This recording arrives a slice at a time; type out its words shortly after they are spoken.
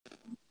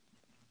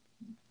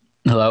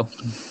Hello.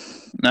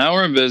 Now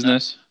we're in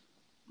business.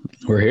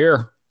 We're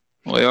here.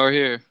 We are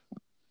here.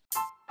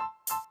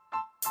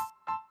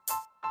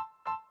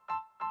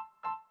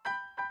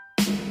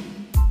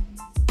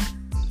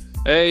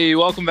 Hey,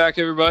 welcome back,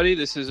 everybody.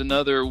 This is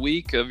another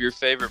week of your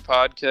favorite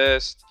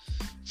podcast.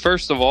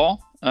 First of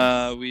all,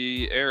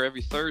 we air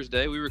every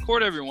Thursday. We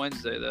record every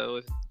Wednesday, though,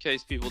 in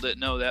case people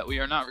didn't know that. We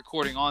are not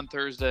recording on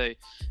Thursday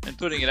and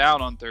putting it out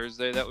on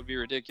Thursday. That would be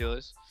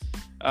ridiculous.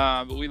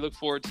 But we look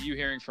forward to you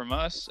hearing from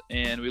us,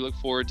 and we look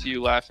forward to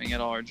you laughing at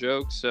all our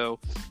jokes. So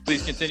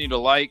please continue to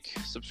like,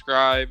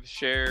 subscribe,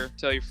 share,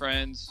 tell your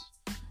friends,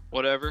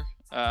 whatever.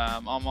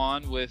 I'm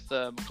on with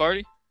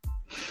McCarty.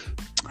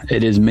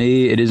 It is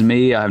me. It is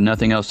me. I have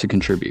nothing else to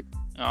contribute.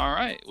 All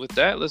right. With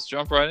that, let's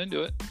jump right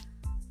into it.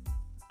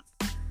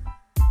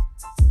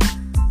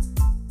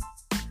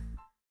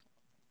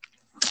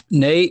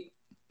 Nate,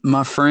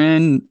 my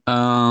friend,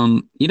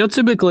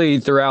 typically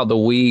throughout the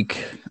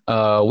week,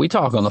 we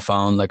talk on the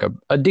phone like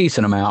a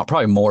decent amount,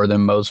 probably more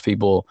than most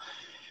people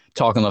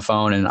talk on the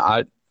phone. And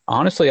I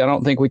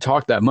don't think we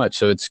talk that much.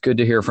 So it's good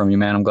to hear from you,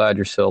 man. I'm glad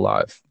you're still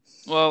alive.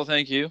 Well,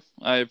 thank you.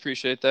 I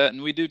appreciate that.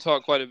 And we do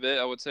talk quite a bit.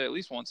 I would say at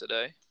least once a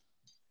day.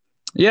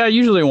 Yeah,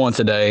 usually once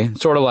a day,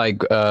 sort of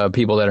like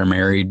people that are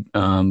married,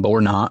 but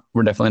we're not.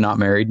 We're definitely not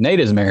married. Nate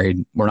is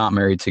married. We're not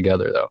married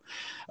together,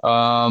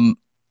 though.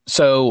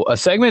 So a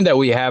segment that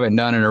we haven't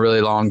done in a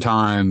really long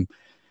time,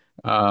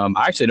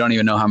 I actually don't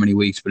even know how many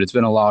weeks, but it's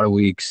been a lot of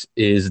weeks,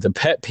 is the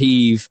pet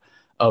peeve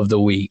of the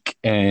week.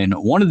 And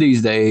one of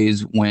these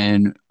days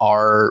when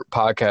our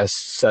podcast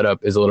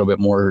setup is a little bit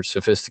more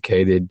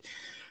sophisticated,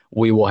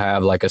 we will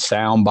have like a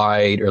sound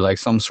bite or like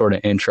some sort of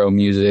intro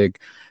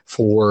music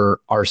for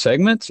our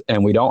segments.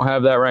 And we don't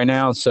have that right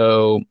now.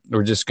 So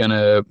we're just going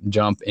to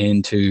jump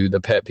into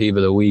the pet peeve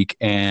of the week.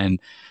 And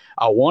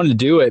I wanted to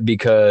do it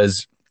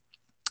because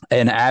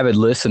an avid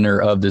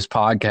listener of this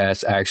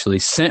podcast actually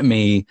sent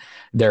me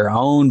their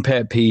own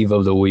pet peeve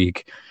of the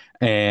week.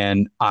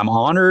 And I'm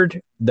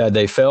honored that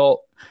they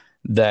felt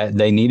that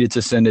they needed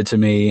to send it to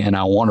me, and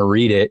I want to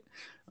read it.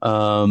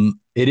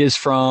 It is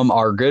from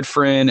our good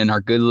friend and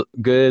our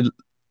good,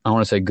 I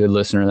want to say good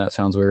listener. That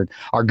sounds weird.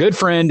 Our good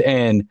friend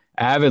and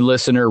avid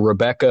listener,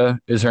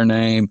 Rebecca is her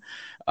name.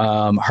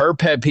 Her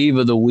pet peeve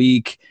of the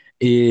week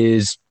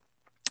is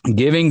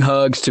giving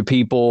hugs to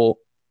people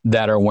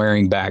that are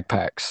wearing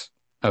backpacks.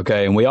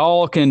 Okay. And we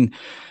all can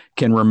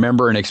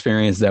remember an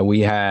experience that we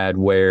had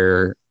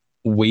where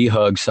we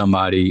hugged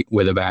somebody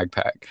with a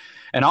backpack.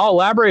 And I'll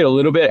elaborate a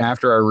little bit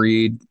after I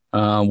read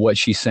what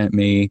she sent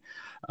me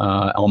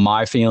on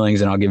my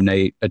feelings, and I'll give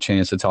Nate a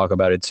chance to talk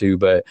about it too.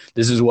 But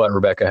this is what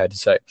Rebecca had to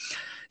say.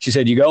 She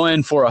said, you go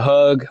in for a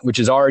hug, which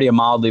is already a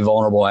mildly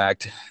vulnerable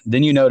act.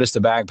 Then you notice the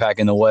backpack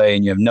in the way,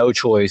 and you have no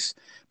choice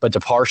but to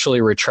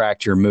partially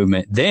retract your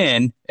movement.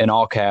 Then, in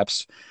all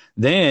caps,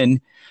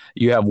 then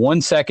you have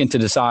 1 second to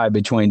decide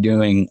between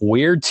doing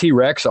weird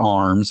T-Rex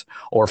arms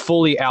or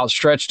fully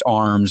outstretched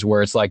arms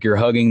where it's like you're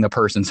hugging the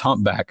person's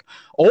humpback,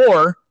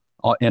 or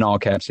in all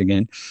caps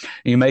again,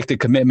 you make the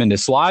commitment to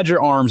slide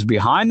your arms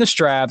behind the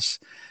straps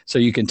so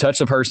you can touch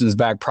the person's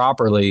back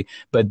properly.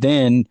 But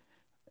then,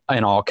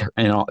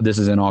 this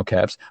is in all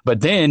caps,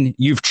 but then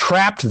you've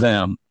trapped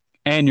them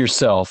and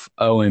yourself.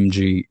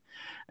 OMG.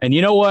 And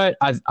you know what?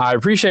 I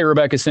appreciate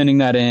Rebecca sending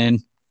that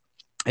in.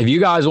 If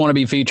you guys want to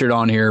be featured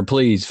on here,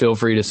 please feel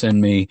free to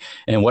send me,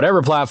 and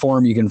whatever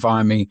platform you can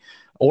find me,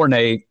 or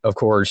Nate, of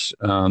course,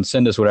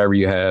 send us whatever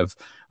you have.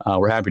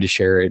 We're happy to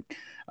share it.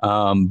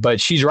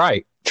 But she's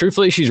right.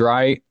 Truthfully, she's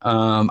right.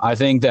 I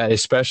think that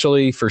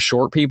especially for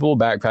short people,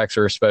 backpacks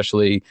are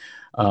especially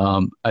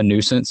a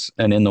nuisance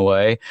and in the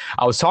way.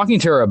 I was talking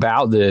to her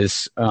about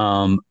this.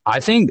 I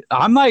think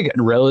I'm like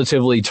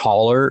relatively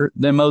taller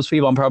than most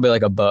people. I'm probably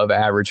like above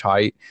average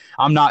height.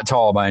 I'm not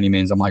tall by any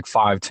means. I'm like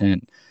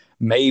 5'10",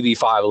 maybe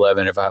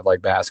 5'11" if I have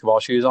like basketball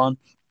shoes on.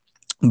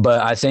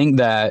 But I think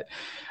that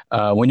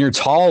when you're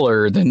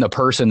taller than the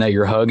person that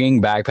you're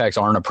hugging, backpacks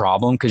aren't a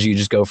problem because you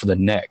just go for the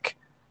neck.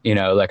 You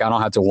know, like I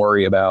don't have to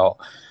worry about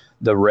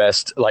the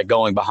rest, like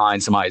going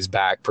behind somebody's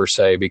back per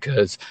se,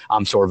 because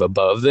I'm sort of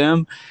above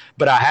them.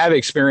 But I have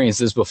experienced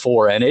this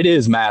before, and it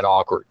is mad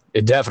awkward.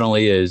 It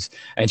definitely is.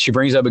 And she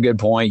brings up a good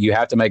point. You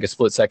have to make a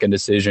split-second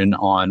decision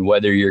on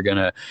whether you're going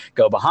to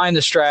go behind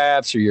the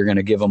straps or you're going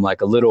to give them like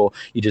a little,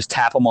 you just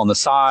tap them on the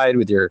side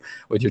with your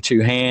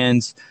two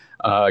hands.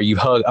 You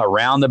hug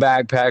around the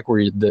backpack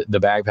where the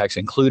backpack's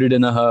included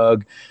in the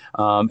hug.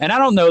 And I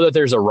don't know that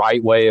there's a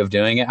right way of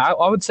doing it.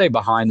 I would say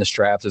behind the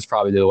straps is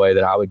probably the way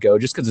that I would go,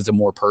 just because it's a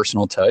more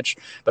personal touch.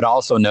 But I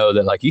also know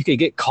that like you could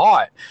get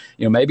caught.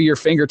 You know, maybe your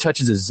finger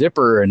touches a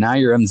zipper and now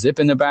you're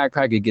unzipping the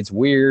backpack. It gets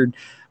weird.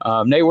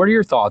 Nate, what are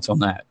your thoughts on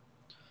that?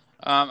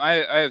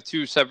 I have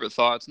two separate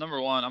thoughts.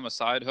 Number one, I'm a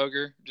side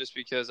hugger just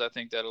because I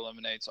think that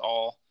eliminates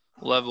all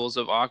levels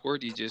of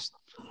awkward.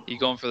 You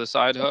going for the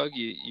side hug.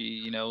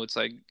 You know, it's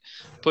like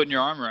putting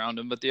your arm around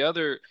them. But the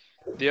other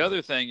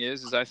thing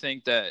is I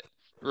think that,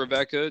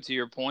 Rebecca, to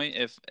your point,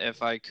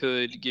 if I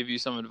could give you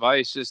some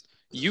advice, just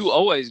you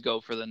always go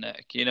for the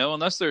neck, you know,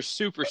 unless they're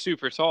super,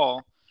 super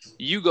tall.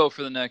 you go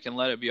for the neck and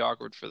let it be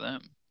awkward for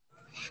them.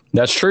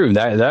 That's true.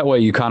 That way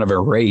you kind of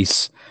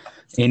erase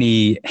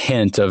any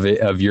hint of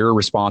it, of your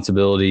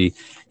responsibility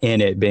in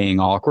it being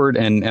awkward.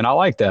 And I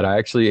like that.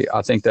 I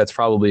think that's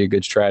probably a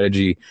good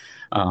strategy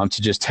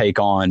to just take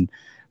on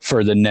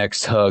for the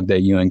next hug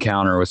that you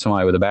encounter with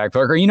somebody with a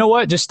backpack. Or you know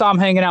what? Just stop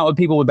hanging out with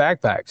people with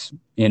backpacks.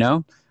 You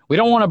know, we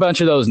don't want a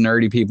bunch of those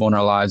nerdy people in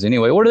our lives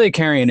anyway. What are they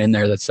carrying in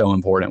there that's so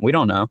important? We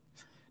don't know.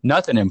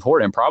 Nothing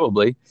important,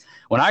 probably.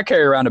 When I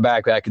carry around a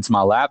backpack, it's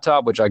my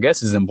laptop, which I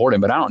guess is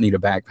important, but I don't need a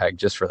backpack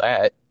just for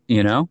that.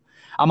 You know,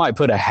 I might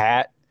put a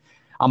hat.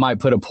 I might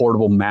put a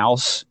portable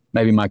mouse,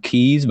 maybe my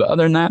keys, but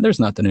other than that, there's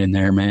nothing in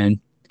there, man.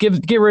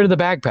 Get rid of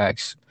the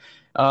backpacks.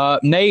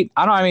 Nate,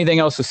 I don't have anything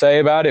else to say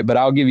about it, but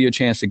I'll give you a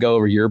chance to go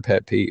over your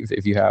pet peeve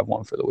if you have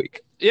one for the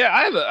week. Yeah,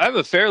 I have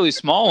a fairly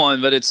small one,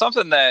 but it's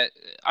something that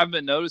I've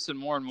been noticing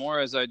more and more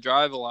as I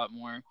drive a lot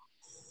more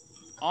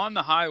on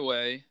the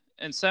highway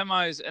and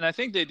semis. And I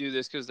think they do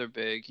this because they're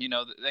big, you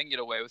know, they can get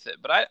away with it.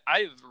 But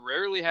I've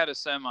rarely had a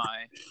semi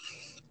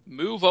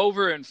move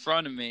over in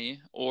front of me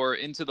or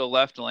into the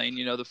left lane,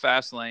 you know, the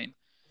fast lane,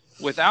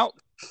 without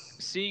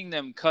seeing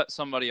them cut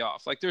somebody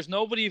off. Like there's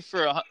nobody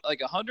for a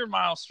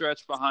 100-mile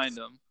stretch behind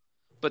them,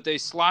 but they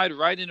slide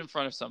right in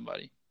front of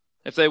somebody.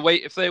 If they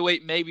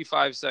wait maybe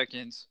 5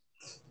 seconds,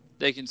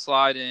 they can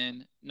slide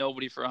in.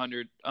 Nobody for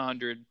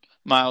 100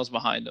 miles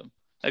behind them.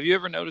 Have you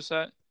ever noticed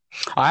that?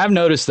 I have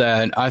noticed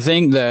that. I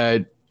think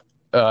that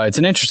it's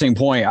an interesting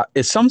point.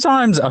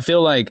 Sometimes I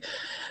feel like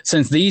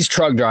since these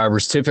truck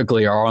drivers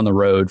typically are on the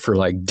road for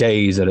like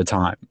days at a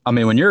time. I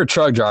mean, when you're a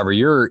truck driver,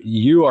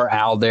 you are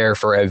out there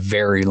for a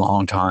very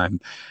long time,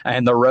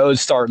 and the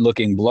roads start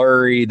looking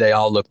blurry. They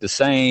all look the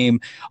same.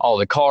 All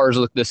the cars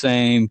look the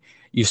same.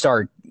 You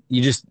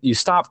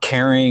stop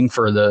caring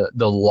for the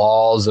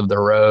laws of the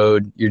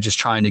road. You're just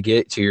trying to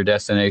get to your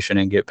destination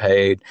and get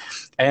paid.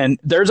 And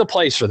there's a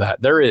place for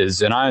that. There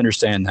is, and I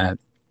understand that.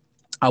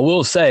 I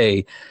will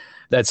say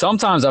that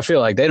sometimes I feel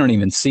like they don't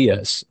even see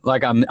us.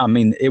 Like,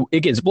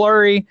 it gets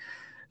blurry.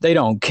 They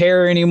don't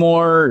care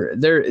anymore.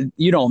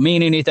 You don't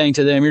mean anything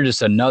to them. You're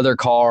just another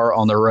car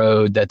on the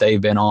road that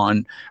they've been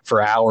on for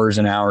hours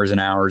and hours and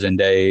hours and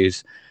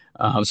days.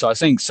 So I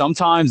think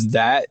sometimes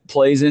that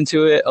plays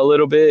into it a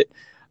little bit.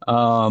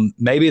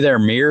 Maybe their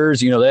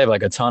mirrors, you know, they have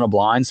like a ton of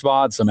blind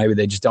spots. So maybe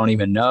they just don't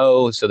even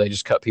know. So they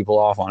just cut people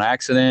off on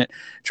accident,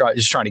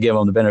 just trying to give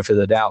them the benefit of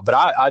the doubt. But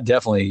I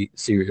definitely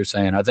see what you're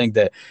saying. I think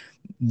that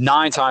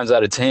 9 times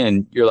out of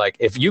 10, you're like,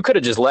 if you could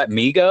have just let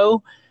me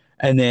go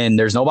and then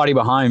there's nobody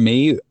behind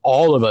me,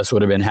 all of us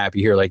would have been happy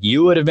here. Like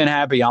you would have been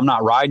happy. I'm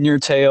not riding your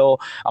tail.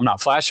 I'm not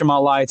flashing my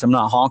lights. I'm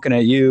not honking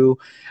at you.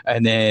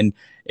 And then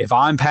if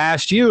I'm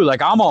past you,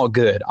 like I'm all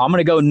good. I'm going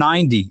to go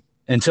 90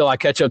 until I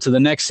catch up to the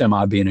next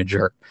semi being a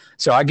jerk.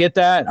 So I get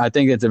that. I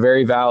think it's a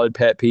very valid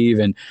pet peeve.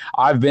 And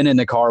I've been in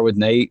the car with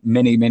Nate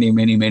many, many,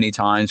 many, many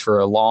times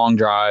for long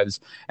drives,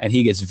 and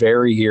he gets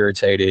very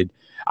irritated.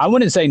 I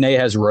wouldn't say Nate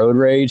has road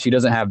rage. He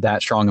doesn't have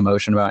that strong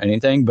emotion about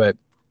anything, but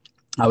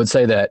I would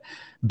say that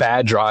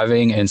bad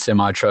driving and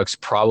semi trucks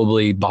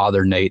probably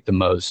bother Nate the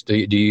most. Do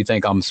you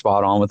think I'm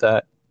spot on with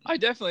that? I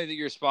definitely think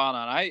you're spot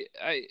on.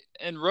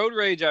 And road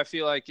rage, I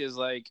feel like is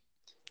like,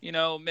 you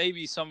know,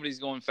 maybe somebody's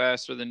going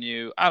faster than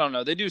you. I don't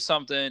know. They do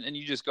something and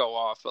you just go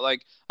off. But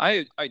like,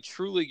 I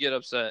truly get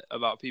upset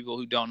about people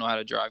who don't know how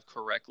to drive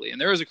correctly.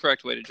 And there is a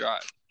correct way to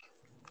drive.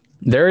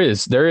 There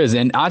is.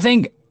 And I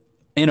think,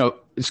 you know,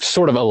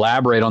 sort of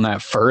elaborate on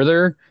that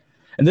further.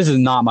 And this is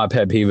not my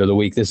pet peeve of the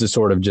week. This is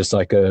sort of just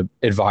like a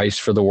advice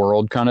for the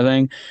world kind of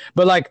thing.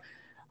 But like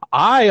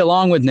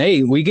along with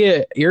Nate, we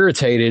get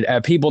irritated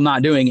at people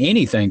not doing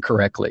anything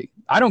correctly.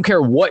 I don't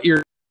care what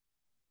you're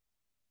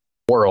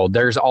world.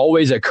 There's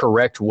always a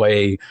correct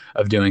way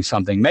of doing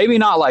something. Maybe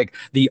not like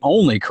the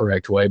only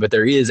correct way, but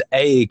there is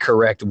a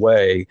correct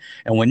way.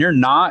 And when you're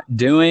not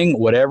doing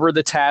whatever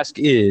the task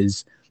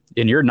is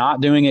and you're not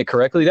doing it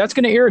correctly, that's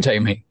going to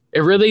irritate me.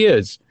 It really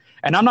is.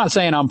 And I'm not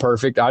saying I'm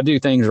perfect. I do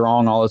things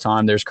wrong all the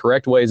time. There's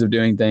correct ways of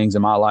doing things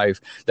in my life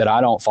that I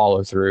don't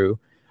follow through,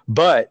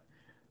 but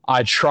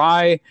I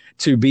try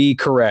to be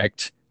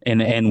correct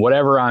in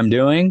whatever I'm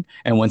doing.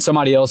 And when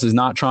somebody else is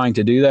not trying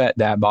to do that,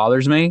 that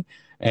bothers me.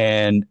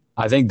 And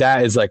I think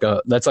that's like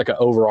an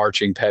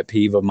overarching pet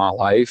peeve of my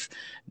life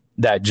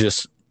that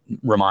just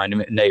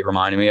Nate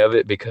reminded me of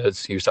it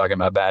because he was talking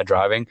about bad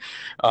driving.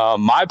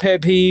 My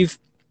pet peeve,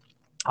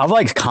 I've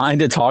like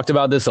kind of talked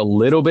about this a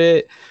little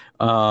bit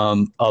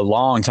a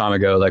long time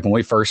ago, like when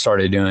we first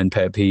started doing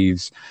pet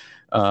peeves.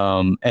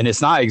 And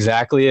it's not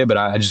exactly it, but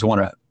I just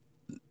want to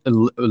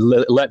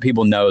let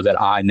people know that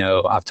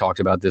I've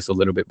talked about this a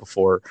little bit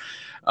before.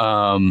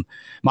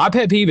 My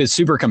pet peeve is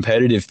super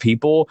competitive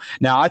people.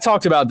 Now, I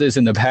talked about this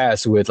in the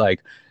past with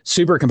like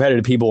super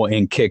competitive people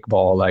in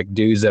kickball, like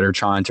dudes that are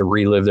trying to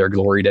relive their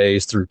glory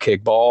days through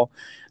kickball.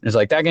 And it's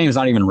like, that game is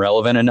not even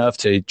relevant enough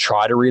to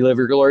try to relive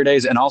your glory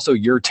days. And also,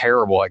 you're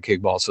terrible at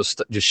kickball, so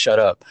just shut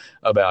up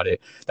about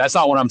it. That's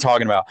not what I'm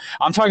talking about.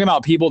 I'm talking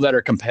about people that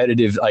are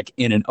competitive, like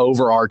in an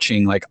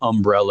overarching, like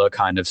umbrella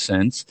kind of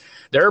sense.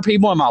 There are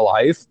people in my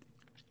life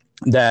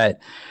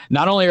that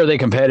not only are they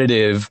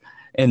competitive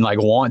and like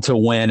want to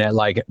win at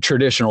like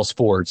traditional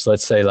sports,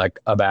 let's say like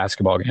a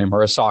basketball game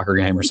or a soccer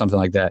game or something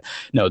like that.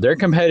 No, they're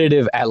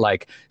competitive at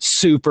like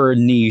super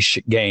niche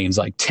games,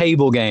 like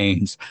table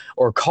games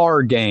or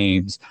card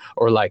games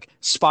or like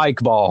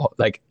spike ball,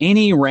 like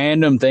any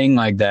random thing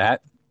like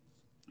that.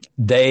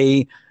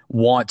 They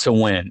want to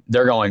win.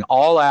 They're going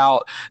all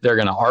out. They're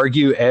going to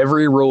argue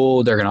every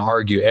rule. They're going to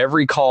argue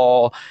every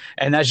call.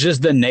 And that's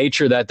just the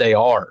nature that they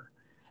are.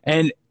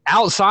 And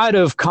outside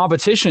of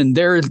competition,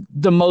 they're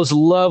the most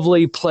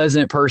lovely,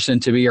 pleasant person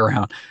to be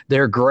around.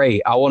 They're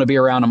great. I want to be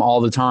around them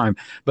all the time.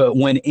 But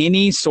when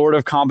any sort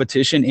of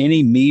competition,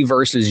 any me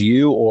versus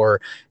you,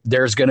 or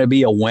there's going to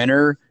be a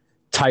winner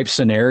type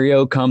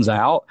scenario comes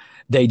out,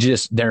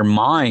 their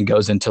mind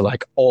goes into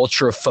like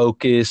ultra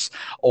focus,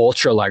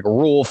 ultra like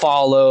rule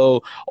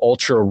follow,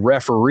 ultra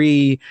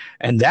referee.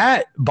 And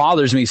that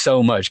bothers me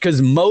so much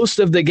because most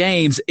of the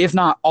games, if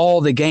not all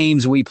the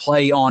games we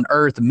play on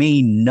earth,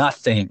 mean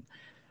nothing.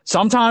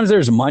 Sometimes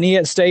there's money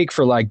at stake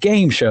for like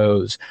game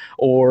shows,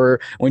 or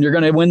when you're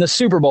going to win the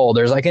Super Bowl,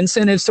 there's like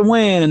incentives to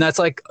win. And that's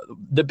like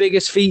the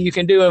biggest feat you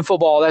can do in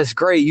football. That's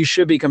great. You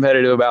should be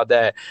competitive about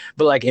that.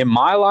 But like in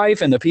my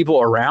life and the people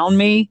around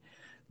me,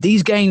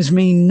 these games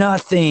mean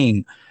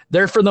nothing.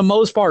 They're for the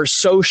most part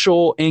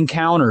social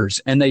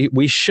encounters, and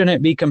we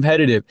shouldn't be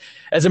competitive.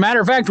 As a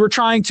matter of fact, we're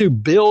trying to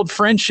build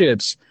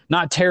friendships,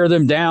 not tear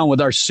them down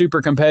with our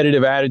super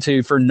competitive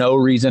attitude for no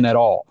reason at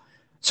all.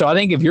 So I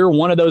think if you're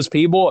one of those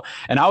people,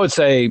 and I would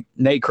say,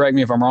 Nate, correct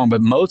me if I'm wrong, but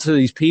most of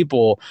these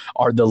people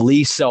are the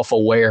least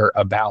self-aware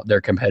about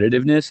their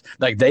competitiveness.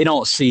 Like they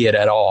don't see it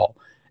at all,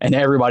 and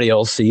everybody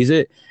else sees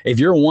it. If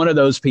you're one of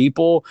those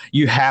people,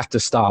 you have to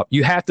stop.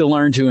 You have to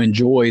learn to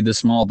enjoy the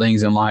small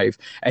things in life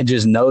and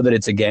just know that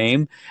it's a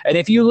game. And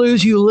if you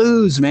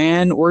lose,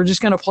 man. We're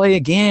just going to play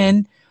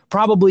again,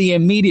 probably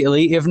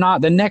immediately, if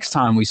not the next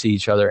time we see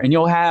each other, and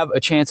you'll have a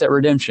chance at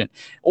redemption.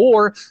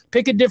 Or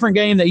pick a different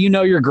game that you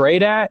know you're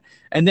great at,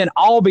 and then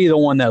I'll be the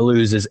one that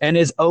loses and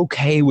is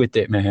okay with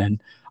it,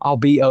 man. I'll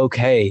be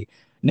okay.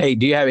 Nate,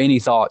 do you have any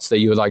thoughts that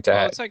you would like to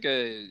add? It's like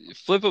a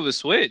flip of a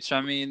switch.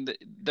 I mean,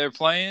 they're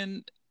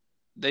playing.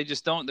 They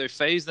just don't. They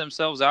phase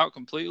themselves out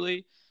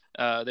completely.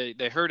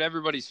 They hurt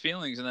everybody's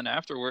feelings, and then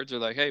afterwards they're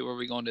like, "Hey, where are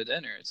we going to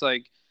dinner?" It's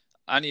like,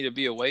 I need to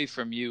be away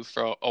from you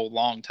for a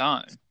long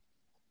time.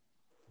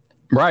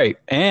 Right.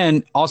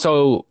 And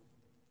also,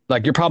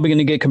 like, you're probably going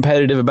to get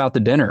competitive about the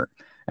dinner,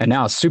 and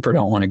now I super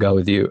don't want to go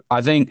with you.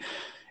 I think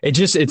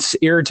it's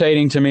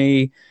irritating to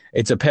me.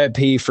 It's a pet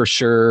peeve for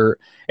sure.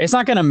 It's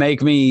not going to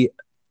make me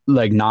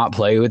like not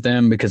play with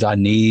them because I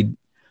need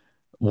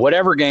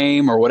whatever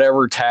game or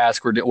whatever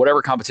task or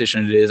whatever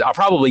competition it is. I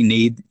probably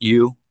need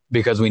you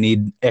because we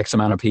need X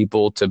amount of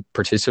people to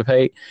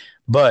participate,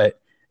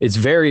 but it's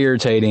very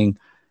irritating.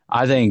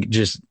 I think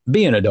just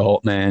be an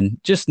adult, man.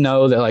 Just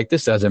know that like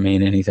this doesn't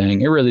mean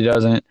anything. It really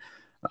doesn't.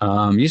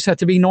 You just have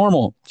to be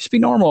normal. Just be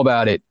normal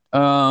about it.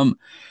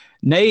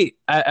 Nate,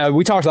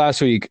 we talked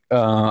last week.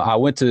 I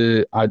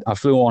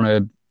flew on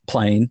a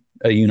plane,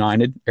 a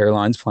United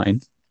Airlines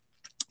plane,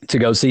 to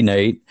go see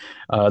Nate.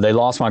 They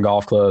lost my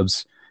golf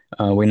clubs.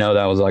 We know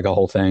that was like a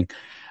whole thing.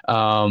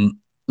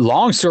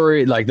 Long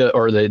story, like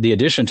the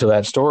addition to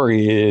that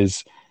story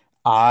is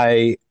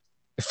I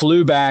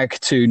flew back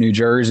to New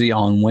Jersey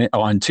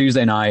on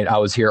Tuesday night. I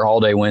was here all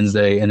day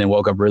Wednesday and then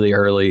woke up really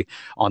early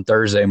on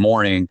Thursday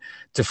morning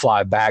to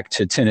fly back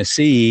to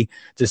Tennessee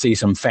to see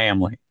some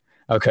family.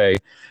 Okay.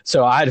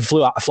 So I had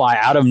to fly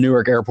out of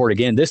Newark Airport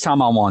again. This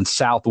time I'm on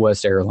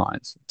Southwest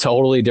Airlines,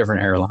 totally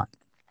different airline.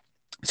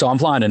 So I'm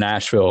flying to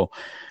Nashville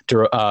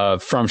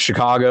from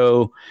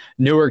Chicago,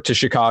 Newark to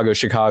Chicago,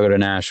 Chicago to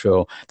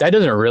Nashville. That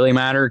doesn't really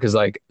matter because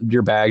like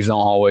your bags don't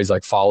always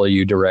like follow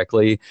you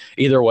directly.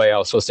 Either way, I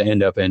was supposed to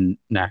end up in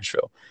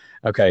Nashville.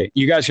 Okay.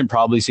 You guys can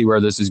probably see where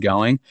this is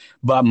going,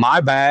 but my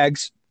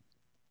bags,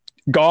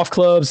 golf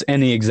clubs,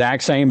 and the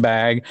exact same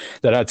bag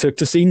that I took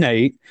to see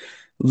Nate,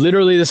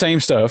 literally the same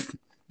stuff.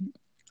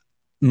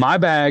 My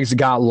bags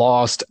got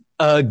lost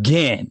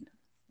again,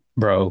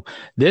 bro.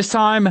 This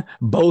time,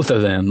 both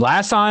of them.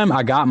 Last time,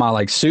 I got my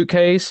like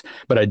suitcase,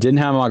 but I didn't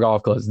have my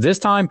golf clubs. This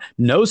time,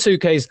 no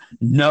suitcase,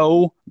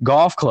 no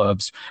golf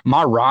clubs.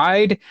 My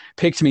ride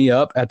picked me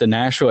up at the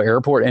Nashville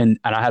airport, and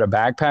I had a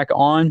backpack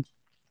on,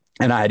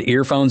 and I had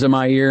earphones in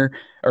my ear,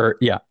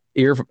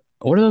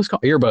 what are those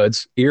called?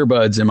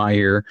 Earbuds in my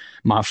ear,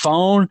 my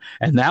phone,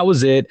 and that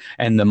was it.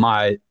 And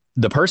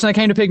the person that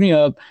came to pick me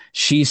up,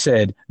 she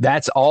said,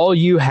 "That's all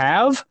you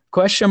have?" ?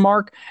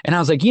 And I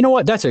was like, you know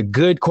what? That's a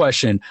good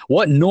question.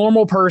 What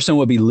normal person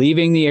would be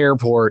leaving the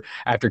airport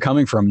after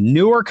coming from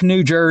Newark,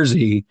 New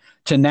Jersey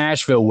to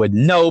Nashville with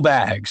no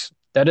bags?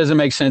 That doesn't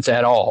make sense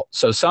at all.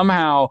 So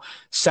somehow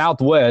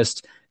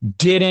Southwest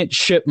didn't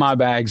ship my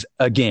bags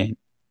again.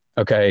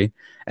 Okay.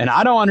 And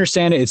I don't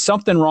understand it. It's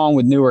something wrong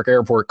with Newark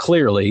Airport.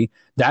 Clearly,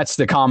 that's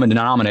the common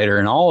denominator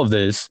in all of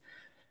this.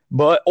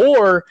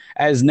 Or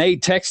as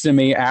Nate texted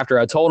me after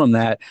I told him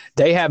that,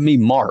 they have me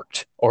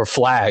marked or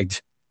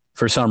flagged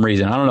for some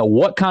reason. I don't know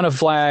what kind of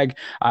flag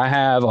I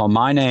have on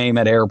my name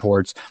at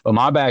airports, but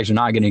my bags are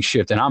not getting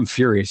shipped, and I'm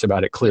furious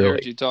about it I heard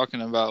clearly. you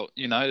talking about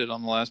United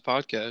on the last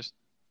podcast.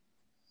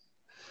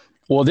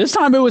 Well, this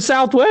time it was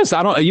Southwest.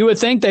 I don't. You would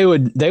think they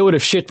would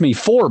have shipped me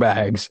 4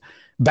 bags,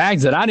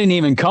 bags that I didn't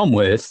even come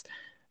with,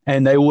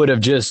 and they would have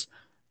just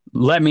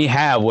let me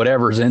have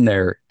whatever's in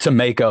there to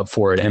make up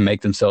for it and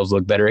make themselves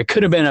look better. It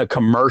could have been a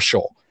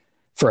commercial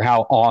for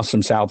how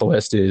awesome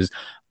Southwest is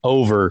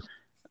over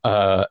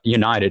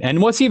United.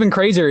 And what's even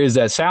crazier is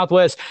that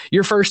Southwest,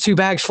 your first 2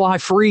 bags fly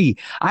free.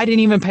 I didn't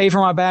even pay for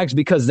my bags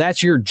because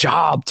that's your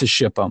job to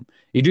ship them.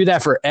 You do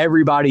that for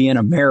everybody in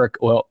America.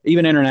 Well,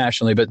 even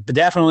internationally, but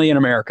definitely in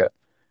America.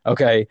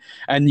 Okay.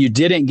 And you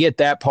didn't get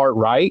that part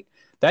right.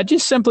 That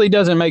just simply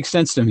doesn't make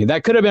sense to me.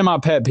 That could have been my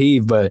pet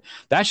peeve, but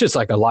that's just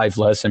like a life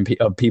lesson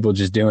of people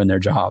just doing their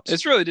jobs.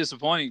 It's really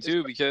disappointing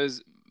too,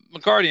 because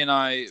McCarty and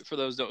I, for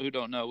those who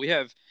don't know, we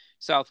have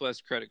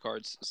Southwest credit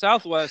cards.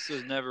 Southwest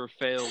has never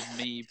failed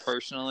me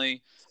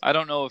personally. I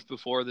don't know if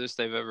before this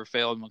they've ever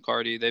failed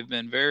McCarty. They've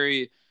been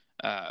very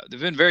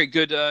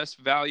good to us,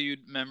 valued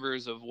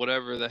members of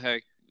whatever the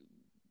heck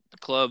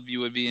club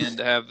you would be in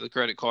to have the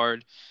credit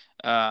card.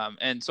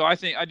 And so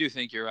I do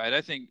think you're right.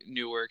 I think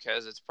Newark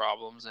has its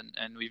problems,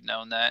 and we've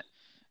known that.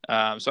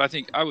 So I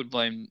think I would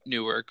blame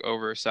Newark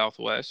over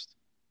Southwest.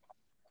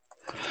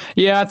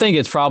 Yeah, I think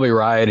it's probably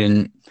right.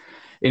 And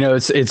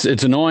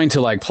it's annoying to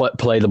like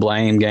play the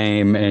blame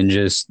game and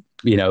just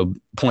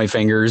point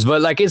fingers,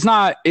 but like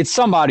it's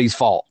somebody's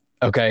fault.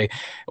 Okay,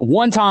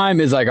 one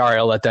time is like, all right,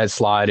 I'll let that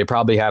slide. It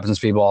probably happens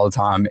to people all the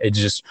time. It's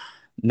just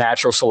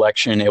natural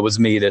selection. It was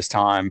me this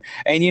time,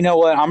 and you know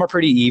what? I'm a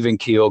pretty even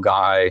keel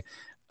guy.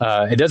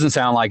 It doesn't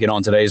sound like it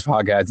on today's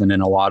podcast and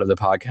in a lot of the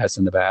podcasts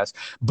in the past,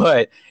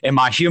 but in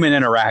my human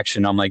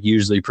interaction, I'm like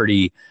usually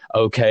pretty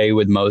okay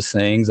with most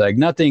things. Like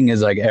nothing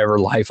is like ever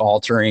life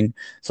altering.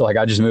 So like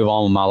I just move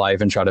on with my life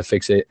and try to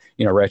fix it,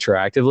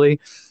 retroactively.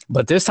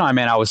 But this time,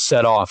 man, I was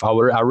set off. I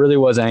really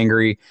was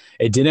angry.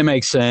 It didn't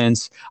make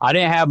sense. I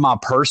didn't have my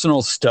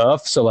personal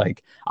stuff. So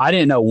like I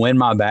didn't know when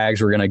my bags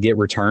were going to get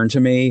returned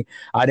to me.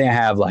 I didn't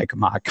have like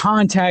my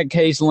contact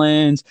case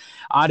lens.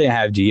 I didn't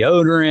have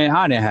deodorant.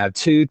 I didn't have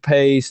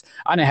toothpaste.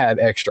 I didn't have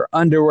extra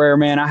underwear,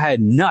 man. I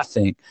had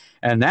nothing.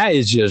 And that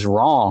is just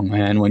wrong,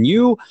 man. When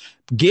you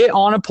get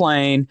on a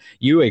plane,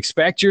 you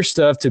expect your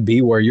stuff to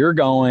be where you're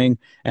going.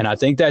 And I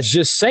think that's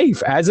just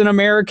safe. As an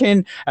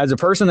American, as a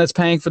person that's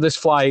paying for this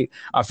flight,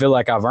 I feel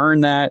like I've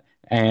earned that.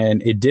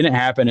 And it didn't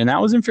happen. And that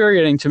was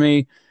infuriating to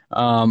me.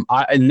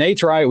 And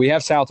Nate's right. We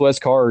have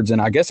Southwest cards. And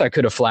I guess I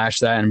could have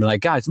flashed that and be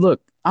like, guys,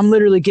 look, I'm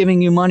literally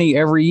giving you money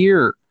every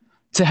year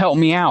to help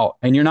me out.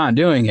 And you're not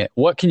doing it.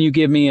 What can you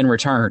give me in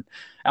return?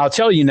 I'll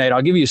tell you, Nate,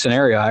 I'll give you a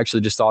scenario. I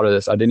actually just thought of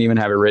this. I didn't even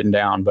have it written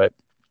down, but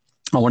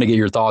I want to get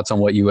your thoughts on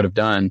what you would have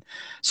done.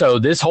 So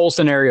this whole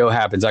scenario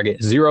happens. I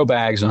get 0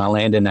 bags when I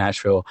land in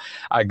Nashville.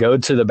 I go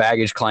to the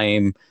baggage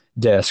claim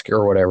desk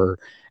or whatever,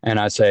 and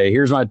I say,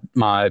 here's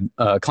my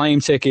claim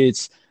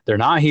tickets. They're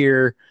not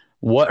here.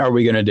 What are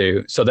we going to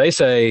do? So they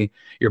say,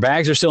 your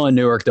bags are still in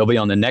Newark. They'll be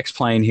on the next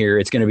plane here.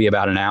 It's going to be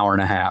about an hour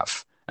and a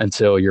half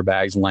until your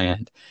bags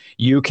land.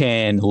 You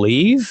can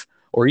leave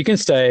or you can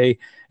stay.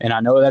 And I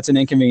know that's an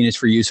inconvenience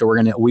for you. So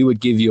we would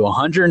give you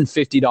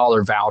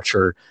 $150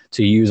 voucher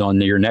to use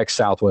on your next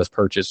Southwest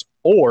purchase,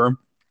 or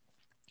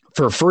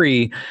for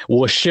free,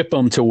 we'll ship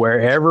them to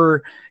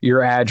wherever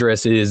your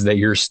address is that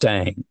you're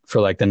staying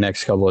for like the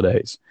next couple of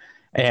days.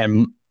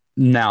 And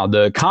now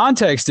the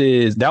context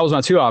is, that was my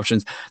 2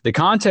 options. The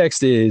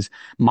context is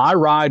my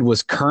ride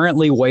was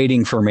currently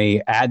waiting for me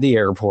at the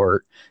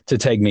airport to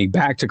take me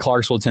back to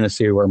Clarksville,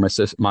 Tennessee, where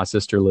my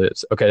sister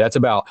lives. Okay, that's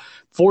about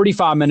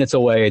 45 minutes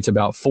away. It's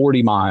about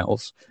 40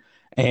 miles.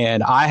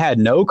 And I had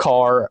no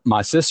car.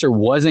 My sister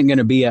wasn't going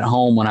to be at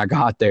home when I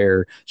got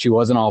there. She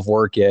wasn't off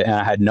work yet. And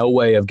I had no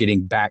way of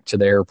getting back to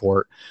the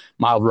airport.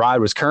 My ride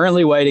was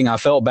currently waiting. I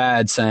felt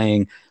bad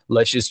saying,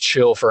 let's just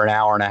chill for an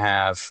hour and a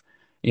half.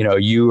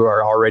 You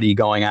are already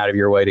going out of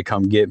your way to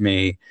come get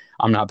me.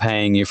 I'm not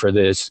paying you for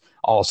this.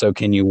 Also,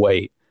 can you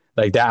wait?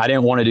 Like that. I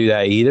didn't want to do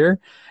that either.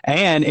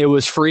 And it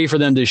was free for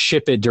them to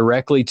ship it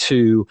directly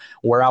to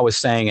where I was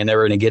staying, and they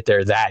were going to get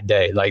there that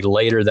day, like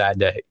later that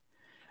day.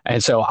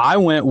 And so I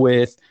went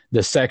with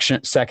the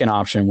second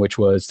option, which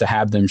was to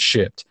have them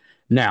shipped.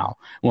 Now,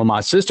 when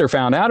my sister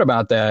found out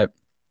about that,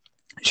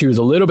 she was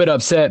a little bit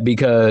upset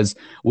because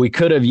we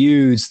could have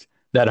used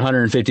that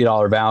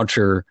 $150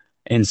 voucher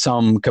in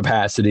some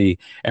capacity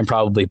and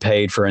probably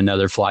paid for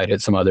another flight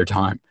at some other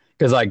time.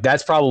 Because like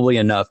that's probably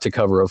enough to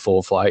cover a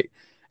full flight.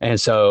 And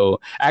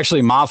so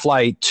actually my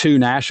flight to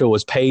Nashville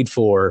was paid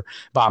for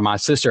by my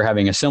sister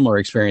having a similar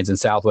experience in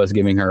Southwest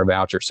giving her a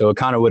voucher. So it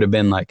kind of would have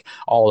been like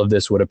all of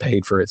this would have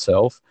paid for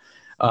itself.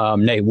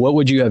 Nate, what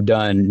would you have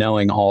done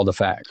knowing all the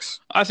facts?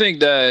 I think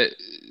that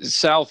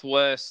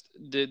Southwest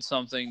did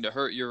something to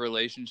hurt your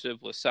relationship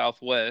with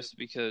Southwest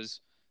because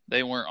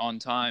they weren't on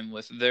time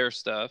with their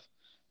stuff.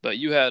 But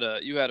you had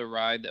a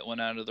ride that went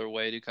out of their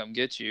way to come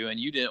get you, and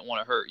you didn't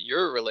want to hurt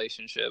your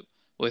relationship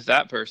with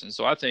that person.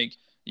 So I think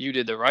you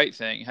did the right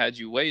thing. Had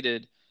you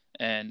waited,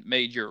 and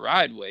made your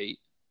ride wait,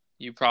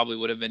 you probably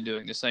would have been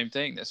doing the same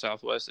thing that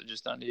Southwest had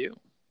just done to you.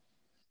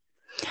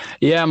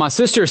 Yeah, my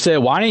sister said,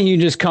 why didn't you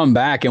just come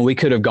back and we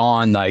could have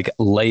gone like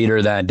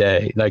later that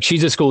day? Like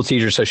she's a school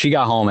teacher, so she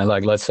got home at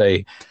like, let's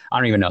say, I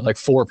don't even know, like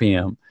 4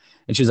 p.m.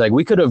 And she's like,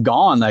 we could have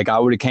gone, like I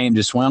would have came,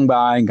 just swung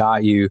by and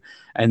got you.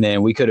 And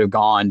then we could have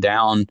gone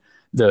down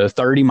the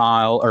 30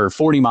 mile or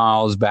 40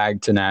 miles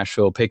back to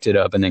Nashville, picked it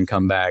up and then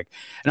come back.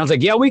 And I was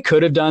like, yeah, we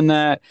could have done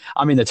that.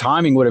 I mean, the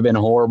timing would have been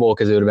horrible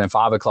because it would have been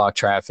 5 o'clock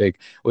traffic.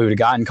 We would have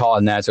gotten caught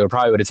in that. So it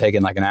probably would have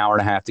taken like an hour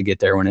and a half to get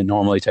there when it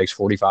normally takes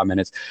 45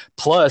 minutes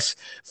plus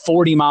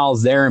 40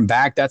 miles there and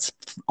back. That's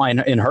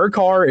in her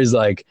car is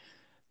like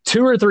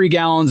 2 or 3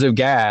 gallons of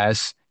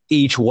gas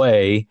each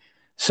way.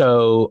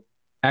 So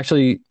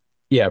actually,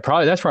 yeah,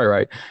 that's probably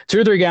right.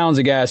 2 or 3 gallons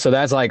of gas. So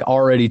that's like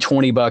already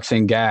 $20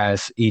 in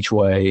gas each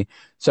way.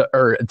 So,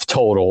 or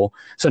total.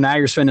 So now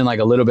you're spending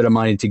like a little bit of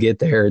money to get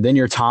there. Then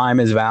your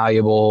time is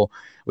valuable.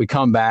 We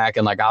come back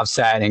and like I've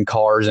sat in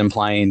cars and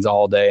planes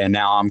all day and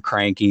now I'm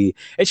cranky.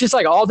 It's just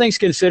like all things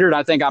considered,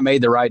 I think I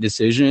made the right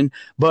decision,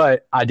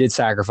 but I did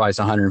sacrifice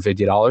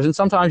 $150. And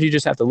sometimes you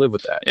just have to live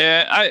with that.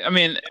 Yeah. I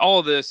mean, all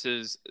of this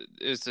is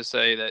to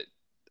say that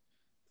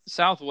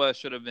Southwest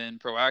should have been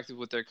proactive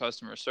with their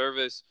customer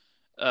service.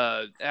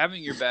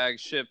 Having your bags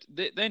shipped,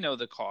 they know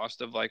the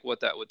cost of like what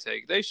that would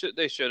take. They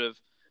should have,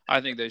 I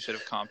think they should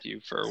have comped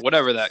you for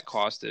whatever that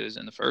cost is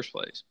in the first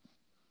place.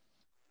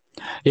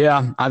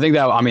 Yeah, I think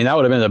that would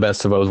have been the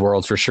best of both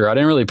worlds for sure. I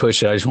didn't really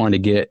push it. I just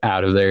wanted to get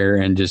out of there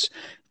and just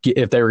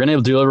if they were going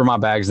to deliver my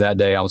bags that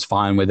day, I was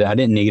fine with it. I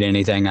didn't need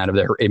anything out of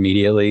there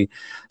immediately.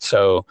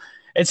 So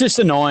it's just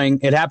annoying.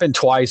 It happened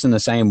twice in the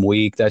same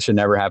week. That should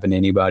never happen to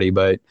anybody.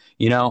 But,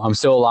 I'm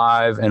still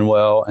alive and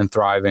well and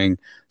thriving.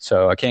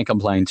 So I can't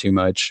complain too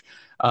much.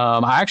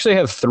 I actually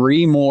have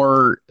 3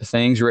 more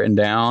things written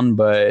down,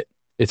 but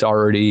it's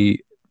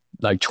already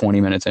like 20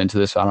 minutes into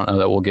this. So I don't know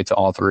that we'll get to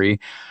all 3.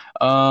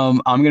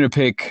 I'm going to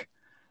pick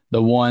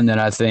the one that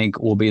I think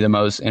will be the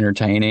most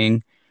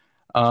entertaining.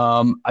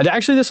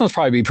 Actually, this one's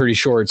probably be pretty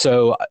short.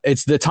 So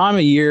it's the time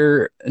of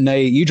year,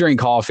 Nate, you drink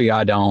coffee.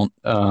 I don't,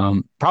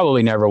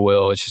 probably never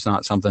will. It's just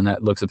not something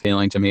that looks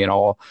appealing to me at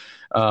all.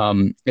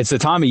 It's the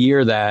time of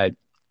year that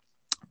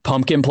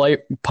pumpkin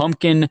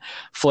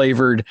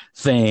flavored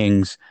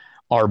things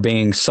are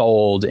being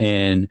sold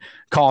in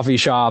coffee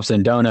shops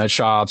and donut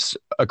shops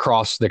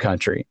across the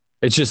country.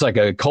 It's just like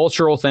a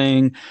cultural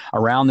thing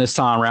around this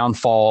time, around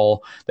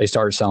fall, they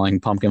start selling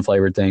pumpkin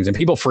flavored things and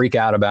people freak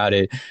out about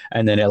it.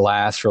 And then it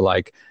lasts for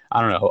like, I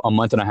don't know, a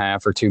month and a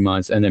half or 2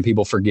 months. And then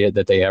people forget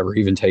that they ever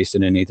even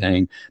tasted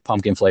anything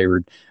pumpkin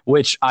flavored,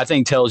 which I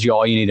think tells you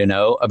all you need to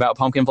know about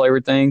pumpkin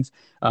flavored things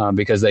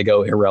because they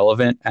go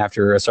irrelevant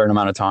after a certain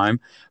amount of time.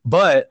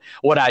 But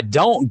what I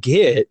don't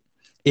get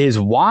is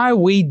why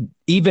we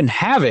even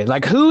have it.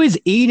 Like who is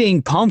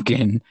eating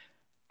pumpkin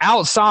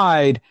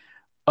outside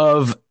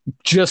of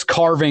just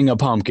carving a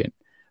pumpkin?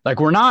 Like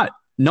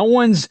no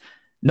one's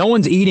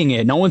eating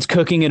it. No one's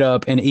cooking it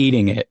up and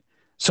eating it.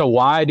 So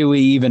why do we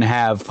even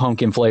have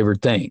pumpkin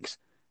flavored things?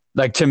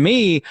 Like to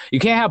me, you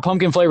can't have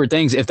pumpkin flavored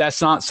things if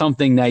that's not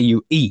something that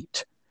you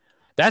eat.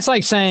 That's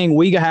like saying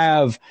we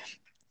have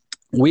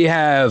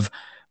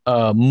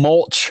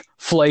mulch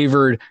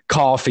flavored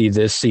coffee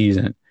this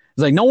season.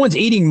 It's like no one's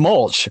eating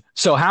mulch.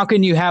 So how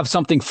can you have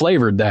something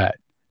flavored that?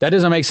 That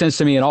doesn't make sense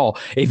to me at all.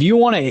 If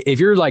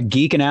you're like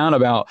geeking out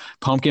about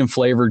pumpkin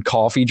flavored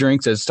coffee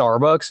drinks at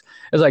Starbucks,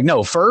 it's like,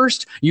 no,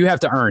 first you have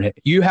to earn it.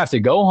 You have to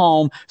go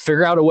home,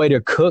 figure out a way to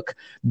cook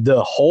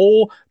the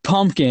whole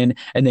pumpkin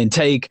and then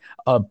take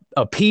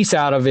a piece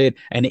out of it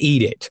and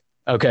eat it.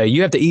 Okay.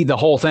 You have to eat the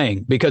whole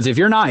thing because if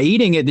you're not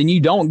eating it, then you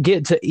don't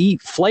get to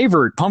eat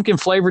pumpkin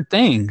flavored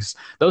things.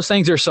 Those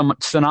things are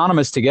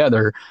synonymous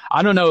together.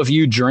 I don't know if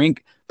you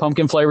drink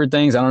pumpkin flavored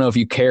things. I don't know if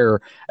you care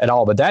at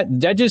all, but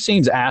that just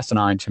seems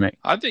asinine to me.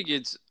 I think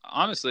it's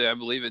honestly, I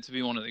believe it to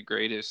be one of the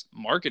greatest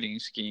marketing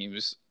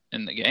schemes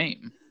in the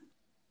game.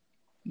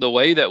 The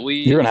way that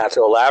you're going to have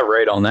to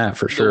elaborate on that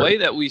for sure. The way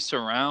that we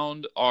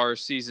surround our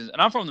seasons,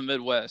 and I'm from the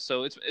Midwest,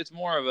 so it's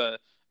more of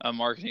a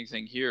marketing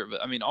thing here.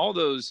 But I mean, all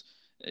those,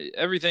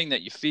 everything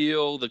that you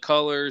feel, the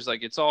colors,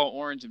 like it's all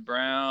orange and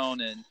brown,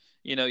 and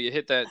you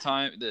hit that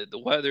time, the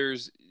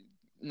weather's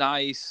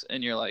nice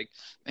and you're like,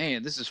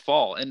 man, this is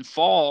fall, and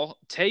fall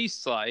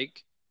tastes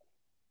like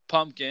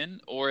pumpkin,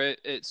 or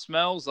it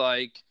smells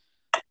like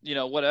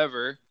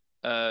whatever,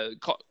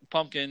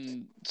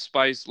 pumpkin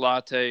spice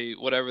latte,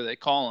 whatever they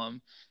call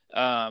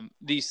them,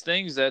 these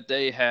things that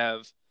they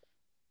have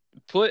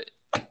put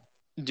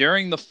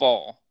during the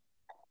fall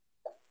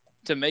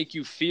to make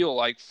you feel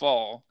like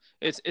fall.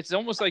 It's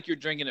almost like you're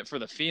drinking it for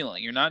the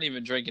feeling. You're not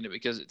even drinking it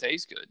because it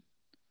tastes good.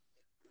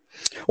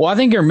 Well, I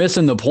think you're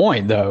missing the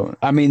point, though.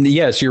 I mean,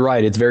 yes, you're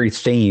right. It's very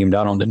themed.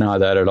 I don't deny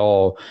that at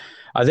all.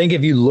 I think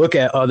if you look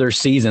at other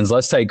seasons,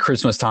 let's take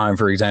Christmas time,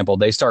 for example,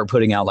 they start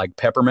putting out like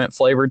peppermint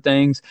flavored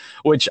things,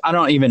 which I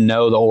don't even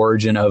know the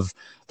origin of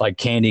like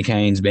candy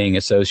canes being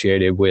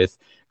associated with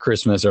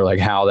Christmas or like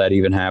how that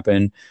even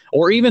happened,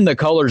 or even the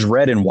colors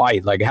red and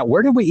white. Like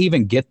where did we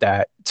even get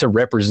that to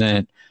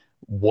represent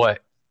what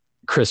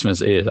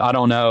Christmas is. I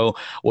don't know.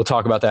 We'll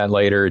talk about that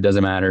later. It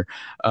doesn't matter.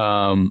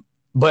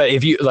 But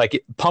if you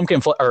like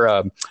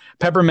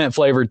peppermint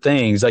flavored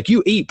things, like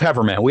you eat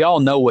peppermint, we all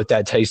know what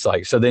that tastes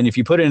like. So then if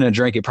you put it in a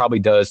drink, it probably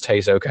does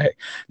taste okay.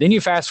 Then you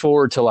fast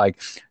forward to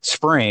like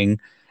spring,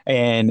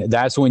 and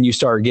that's when you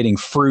start getting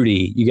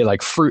fruity. You get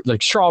like fruit,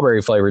 like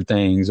strawberry flavored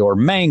things or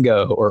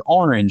mango or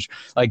orange.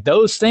 Like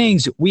those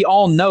things, we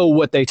all know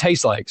what they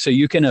taste like. So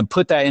you can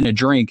put that in a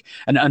drink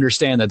and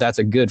understand that that's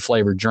a good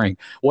flavored drink.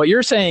 What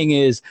you're saying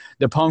is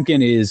the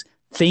pumpkin is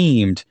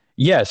themed.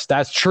 Yes,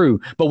 that's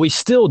true. But we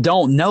still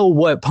don't know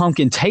what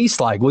pumpkin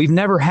tastes like. We've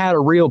never had a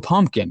real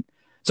pumpkin.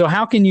 So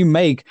how can you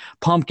make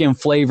pumpkin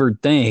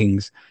flavored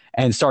things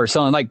and start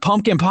selling like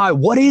pumpkin pie?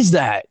 What is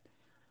that?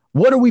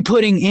 What are we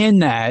putting in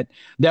that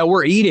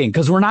we're eating?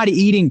 Because we're not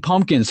eating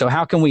pumpkin. So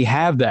how can we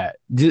have that?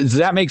 Does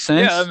that make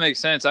sense? Yeah, that makes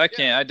sense. I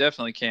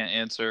definitely can't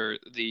answer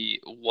the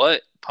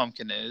what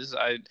pumpkin is.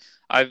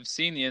 I've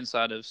seen the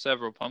inside of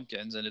several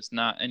pumpkins, and it's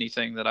not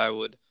anything that I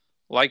would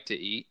like to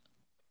eat.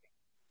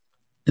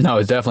 No,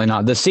 it's definitely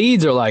not. The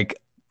seeds are like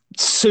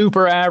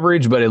super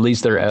average, but at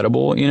least they're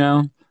edible, you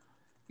know?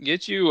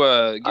 Get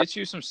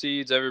you some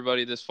seeds,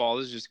 everybody, this fall.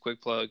 This is just a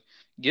quick plug.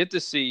 Get the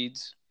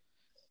seeds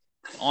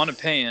on a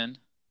pan,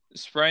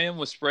 spray them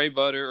with spray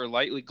butter or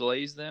lightly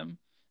glaze them,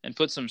 and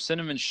put some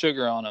cinnamon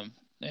sugar on them,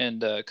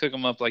 and cook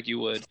them up like you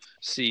would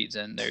seeds,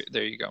 and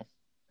there you go.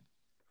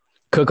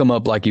 Cook them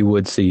up like you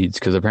would seeds,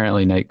 because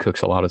apparently Nate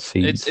cooks a lot of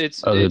seeds.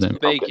 It's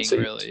baking,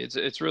 really.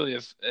 It's really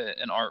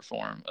an art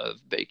form of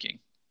baking.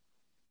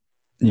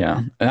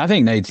 Yeah, and I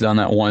think Nate's done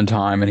that one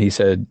time, and he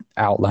said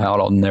out loud,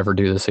 "I'll never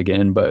do this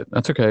again." But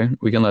that's okay;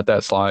 we can let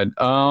that slide.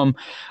 I'll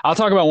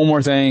talk about one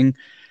more thing.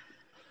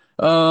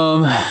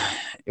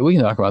 We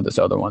can talk about this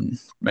other one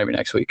maybe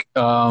next week.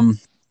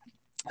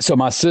 So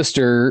my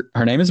sister,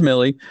 her name is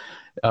Millie.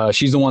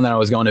 She's the one that I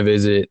was going to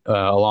visit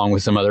along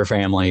with some other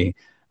family.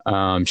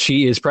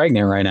 She is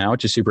pregnant right now,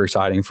 which is super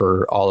exciting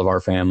for all of our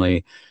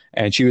family.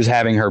 And she was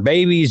having her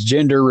baby's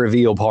gender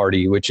reveal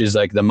party, which is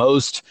like the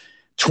most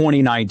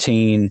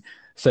 2019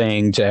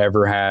 thing to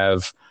ever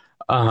have.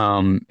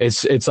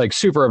 It's like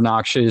super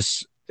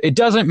obnoxious. It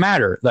doesn't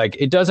matter. Like,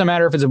 it doesn't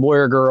matter if it's a boy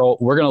or girl.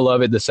 We're going to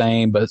love it the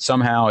same, but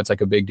somehow it's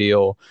like a big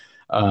deal.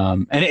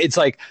 And it's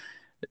like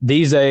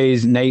these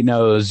days, Nate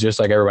knows, just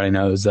like everybody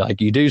knows, that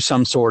like you do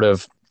some sort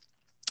of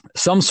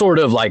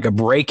like a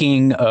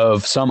breaking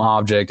of some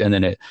object, and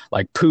then it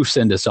like poofs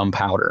into some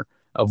powder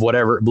of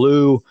whatever,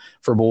 blue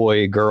for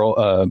boy,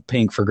 girl,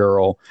 pink for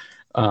girl.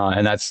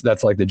 And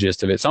that's like the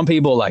gist of it. Some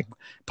people like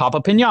pop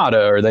a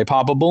piñata or they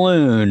pop a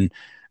balloon.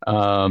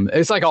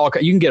 It's like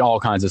you can get all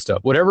kinds of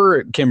stuff.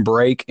 Whatever can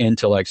break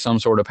into like some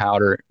sort of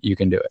powder, you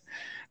can do it.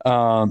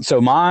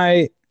 So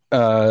my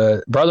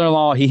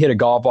brother-in-law, he hit a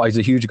golf ball. He's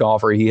a huge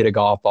golfer. He hit a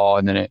golf ball,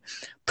 and then it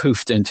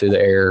poofed into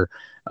the air,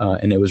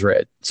 and it was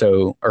red,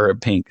 or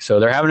pink. So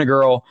they're having a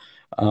girl.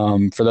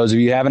 For those of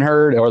you who haven't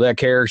heard or that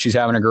care, she's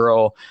having a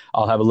girl.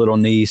 I'll have a little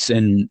niece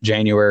in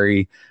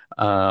January.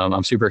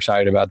 I'm super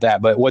excited about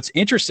that. But what's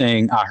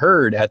interesting, I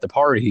heard at the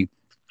party,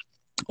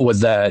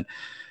 was that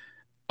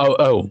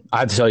I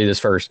have to tell you this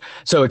first.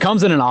 So it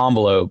comes in an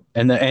envelope,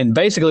 and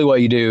basically what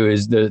you do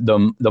is the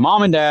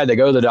mom and dad, they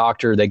go to the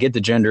doctor, they get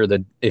the gender.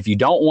 That if you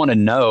don't want to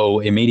know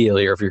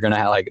immediately, or if you're going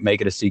to like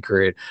make it a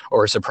secret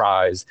or a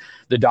surprise,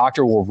 the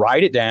doctor will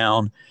write it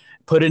down,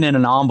 put it in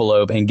an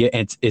envelope, and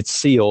it's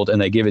sealed,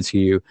 and they give it to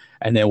you.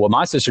 And then what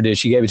my sister did,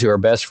 she gave it to her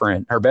best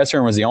friend. Her best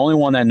friend was the only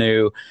one that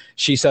knew.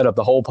 She set up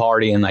the whole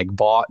party and like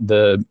bought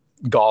the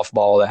golf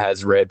ball that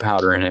has red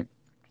powder in it,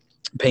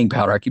 pink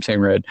powder. I keep saying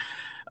red.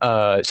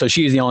 So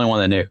she's the only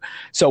one that knew.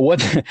 So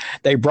what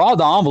they brought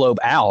the envelope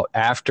out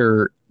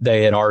after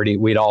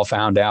we'd all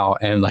found out,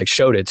 and like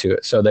showed it to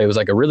it. So there was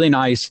like a really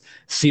nice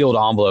sealed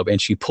envelope, and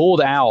she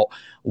pulled out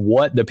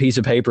what the piece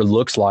of paper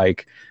looks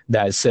like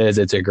that says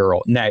it's a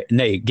girl.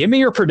 Nate, give me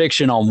your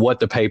prediction on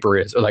what the paper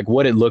is, or like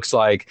what it looks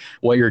like,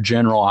 what your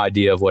general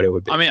idea of what it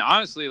would be. I mean,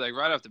 honestly, like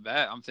right off the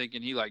bat, I'm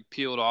thinking he like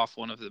peeled off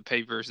one of the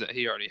papers that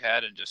he already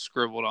had and just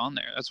scribbled on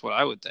there. That's what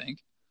I would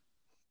think.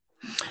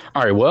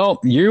 All right, well,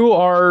 you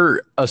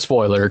are a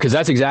spoiler, because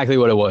that's exactly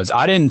what it was.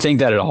 I didn't think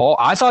that at all.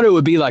 I thought it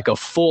would be like a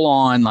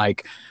full-on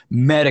like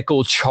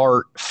medical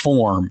chart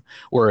form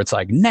where it's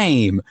like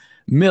name,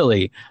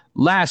 Millie,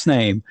 last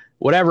name,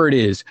 whatever it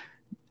is,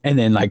 and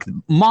then like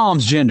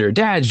mom's gender,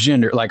 dad's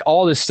gender, like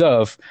all this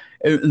stuff,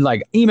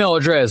 like email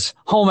address,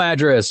 home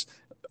address,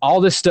 all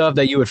this stuff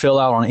that you would fill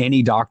out on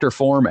any doctor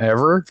form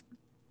ever.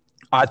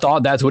 I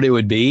thought that's what it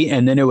would be.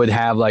 And then it would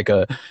have like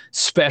a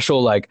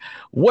special, like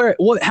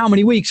how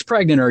many weeks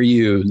pregnant are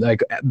you?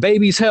 Like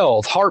baby's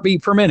health,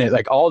 heartbeat per minute,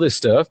 like all this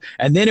stuff.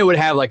 And then it would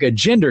have like a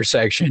gender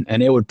section,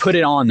 and it would put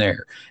it on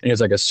there. And it's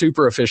like a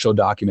super official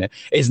document.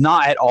 It's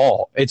not at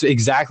all. It's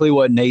exactly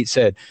what Nate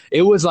said.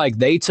 It was like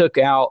they took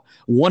out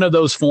one of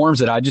those forms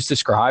that I just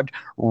described,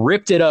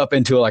 ripped it up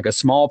into like a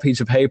small piece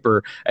of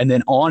paper. And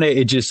then on it,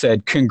 it just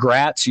said,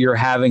 "Congrats, you're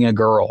having a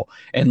girl,"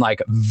 and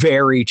like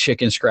very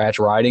chicken scratch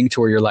writing,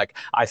 to where you're like,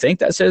 I think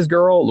that says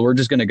girl. We're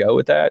just going to go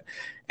with that.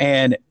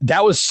 And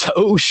that was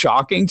so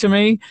shocking to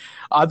me.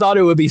 I thought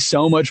it would be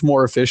so much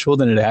more official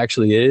than it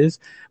actually is.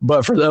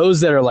 But for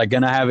those that are like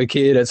going to have a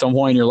kid at some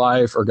point in your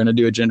life or going to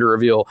do a gender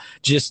reveal,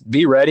 just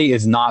be ready.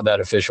 It's not that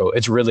official.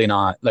 It's really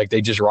not. Like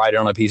they just write it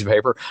on a piece of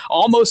paper,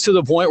 almost to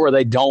the point where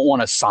they don't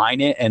want to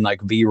sign it and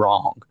like be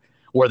wrong,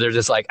 where they're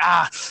just like,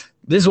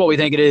 this is what we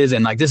think it is.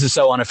 And like, this is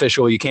so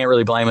unofficial. You can't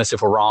really blame us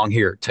if we're wrong.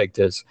 Here, take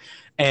this.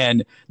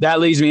 And that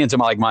leads me into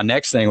my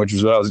next thing, which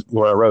is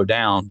what I wrote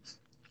down,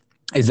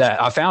 is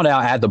that I found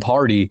out at the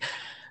party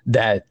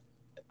that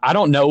I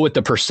don't know what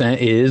the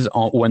percent is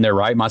when they're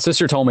right. My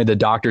sister told me the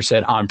doctor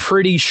said, I'm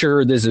pretty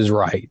sure this is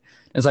right.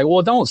 It's like,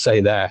 well, don't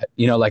say that.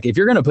 You know, like if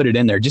you're going to put it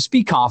in there, just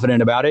be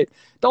confident about it.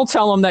 Don't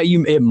tell them that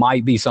it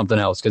might be something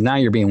else, because now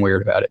you're being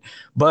weird about it.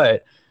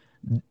 But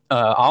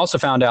I also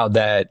found out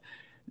that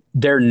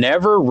they're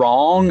never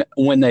wrong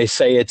when they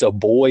say it's a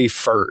boy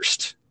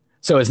first.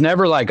 So it's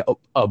never like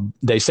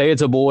they say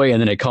it's a boy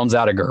and then it comes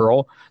out a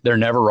girl. They're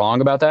never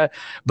wrong about that.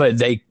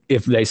 But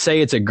if they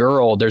say it's a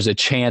girl, there's a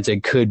chance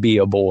it could be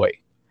a boy.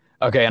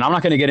 Okay, and I'm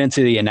not going to get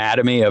into the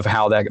anatomy of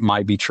how that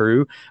might be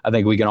true. I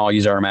think we can all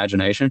use our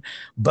imagination.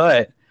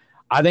 But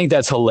I think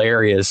that's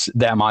hilarious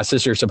that my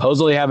sister is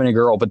supposedly having a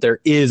girl, but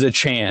there is a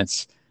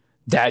chance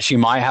that she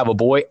might have a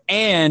boy,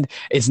 and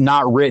it's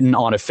not written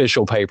on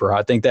official paper.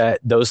 I think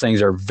that those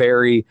things are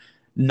very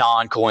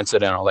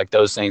non-coincidental. Like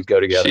those things go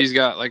together. She's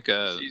got like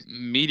a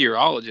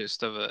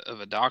meteorologist of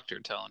a doctor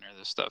telling her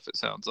this stuff, it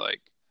sounds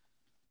like.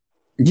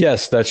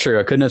 Yes, that's true.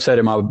 I couldn't have said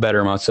it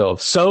better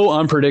myself. So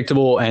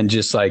unpredictable and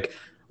just like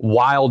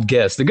wild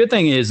guess. The good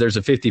thing is there's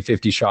a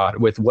 50-50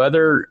 shot with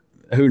weather.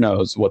 Who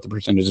knows what the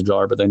percentages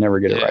are, but they never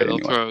get it right they'll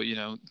anyway. Throw,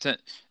 10%.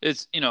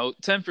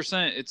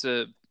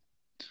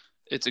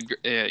 It's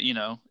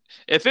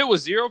if it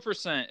was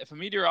 0%, if a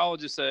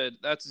meteorologist said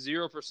that's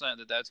 0%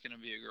 that's going to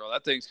be a girl,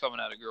 that thing's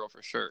coming out a girl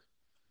for sure.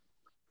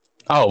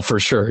 Oh, for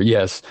sure.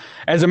 Yes.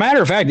 As a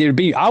matter of fact,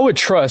 I would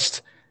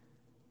trust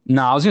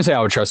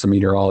the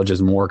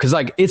meteorologist more, because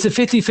like it's a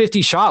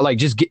 50-50 shot. Like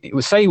just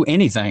say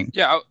anything.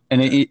 Yeah.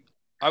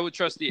 I would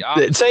trust the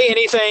opposite. Say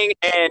anything.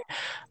 And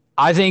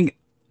I think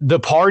the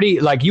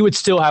party, like you would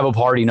still have a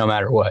party no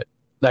matter what.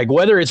 Like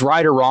whether it's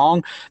right or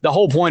wrong, the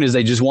whole point is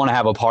they just want to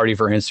have a party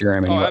for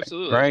Instagram anyway. Oh,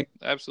 absolutely. Right?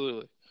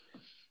 Absolutely.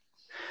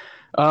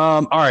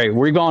 All right.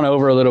 We've gone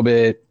over a little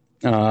bit.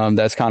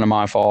 That's kind of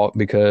my fault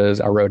because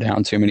I wrote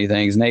down too many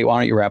things. Nate, why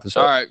don't you wrap us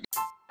up? All right.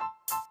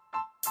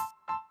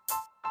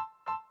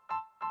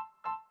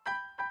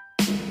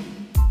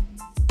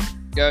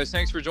 Guys,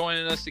 thanks for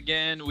joining us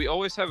again. We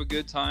always have a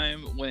good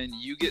time when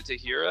you get to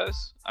hear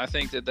us. I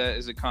think that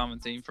is a common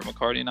theme for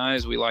McCarty and I,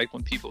 is we like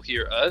when people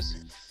hear us.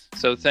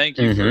 So thank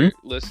you for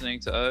listening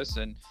to us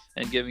and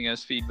giving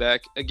us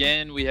feedback.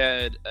 Again, we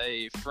had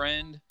a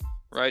friend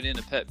write in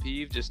a pet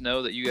peeve. Just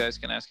know that you guys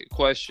can ask a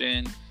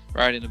question,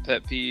 write in a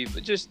pet peeve,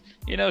 but just,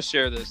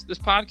 share this. This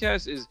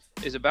podcast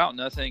is about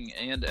nothing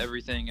and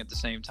everything at the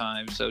same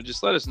time. So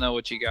just let us know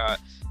what you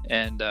got,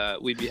 and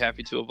we'd be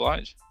happy to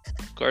oblige.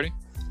 Cardi?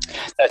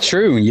 That's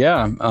true.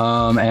 Yeah.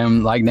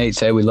 And like Nate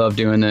said, we love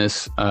doing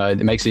this. It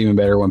makes it even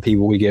better when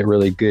we get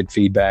really good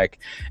feedback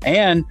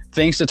and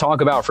things to talk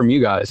about from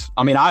you guys.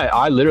 I mean,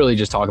 I literally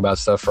just talk about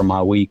stuff from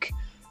my week.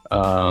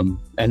 And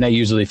that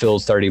usually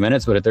fills 30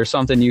 minutes, but if there's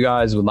something you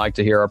guys would like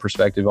to hear our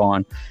perspective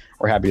on,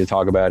 we're happy to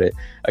talk about it.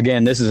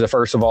 Again, this is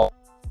first of all,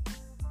 my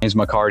name's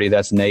McCarty.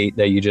 That's Nate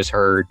that you just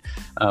heard.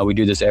 We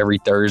do this every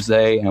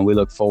Thursday, and we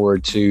look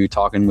forward to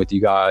talking with you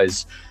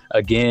guys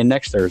again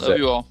next Thursday. Love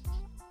you all.